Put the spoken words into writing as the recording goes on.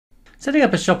Setting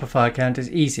up a Shopify account is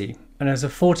easy and there's a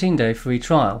 14-day free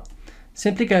trial.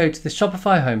 Simply go to the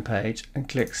Shopify homepage and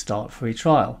click Start Free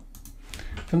Trial.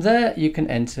 From there you can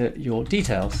enter your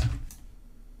details.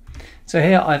 So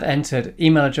here I've entered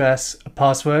email address, a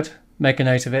password, make a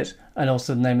note of it, and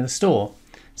also the name of the store.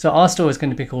 So our store is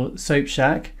going to be called Soap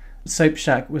Shack. Soap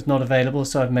Shack was not available,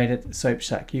 so I've made it Soap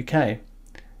Shack UK.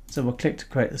 So we'll click to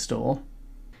create the store.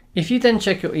 If you then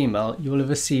check your email, you will have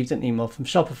received an email from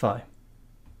Shopify.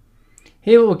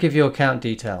 Here it will give you account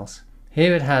details.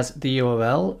 Here it has the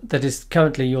URL that is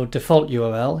currently your default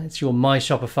URL. It's your My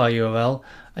Shopify URL,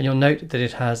 and you'll note that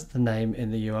it has the name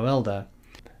in the URL there.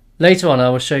 Later on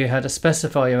I will show you how to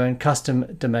specify your own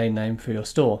custom domain name for your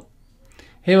store.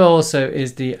 Here also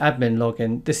is the admin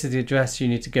login. This is the address you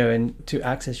need to go in to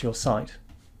access your site.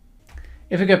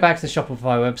 If we go back to the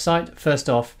Shopify website, first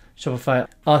off, Shopify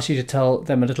asks you to tell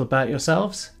them a little about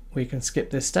yourselves. We can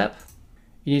skip this step.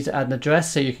 You need to add an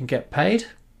address so you can get paid.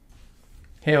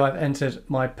 Here I've entered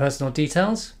my personal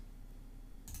details.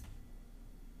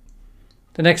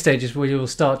 The next stage is where you will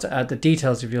start to add the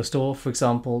details of your store, for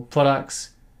example,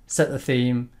 products, set the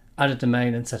theme, add a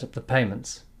domain and set up the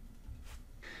payments.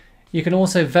 You can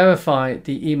also verify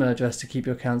the email address to keep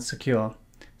your account secure.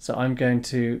 So I'm going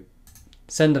to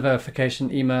send the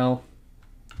verification email,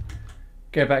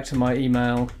 go back to my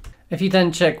email. If you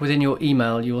then check within your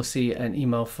email, you will see an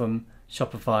email from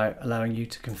Shopify allowing you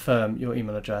to confirm your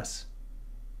email address.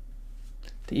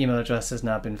 The email address has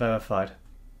now been verified.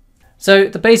 So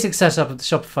the basic setup of the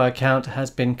Shopify account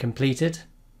has been completed.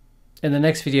 In the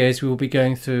next videos, we will be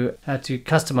going through how to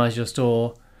customize your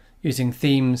store using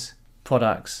themes,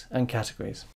 products, and categories.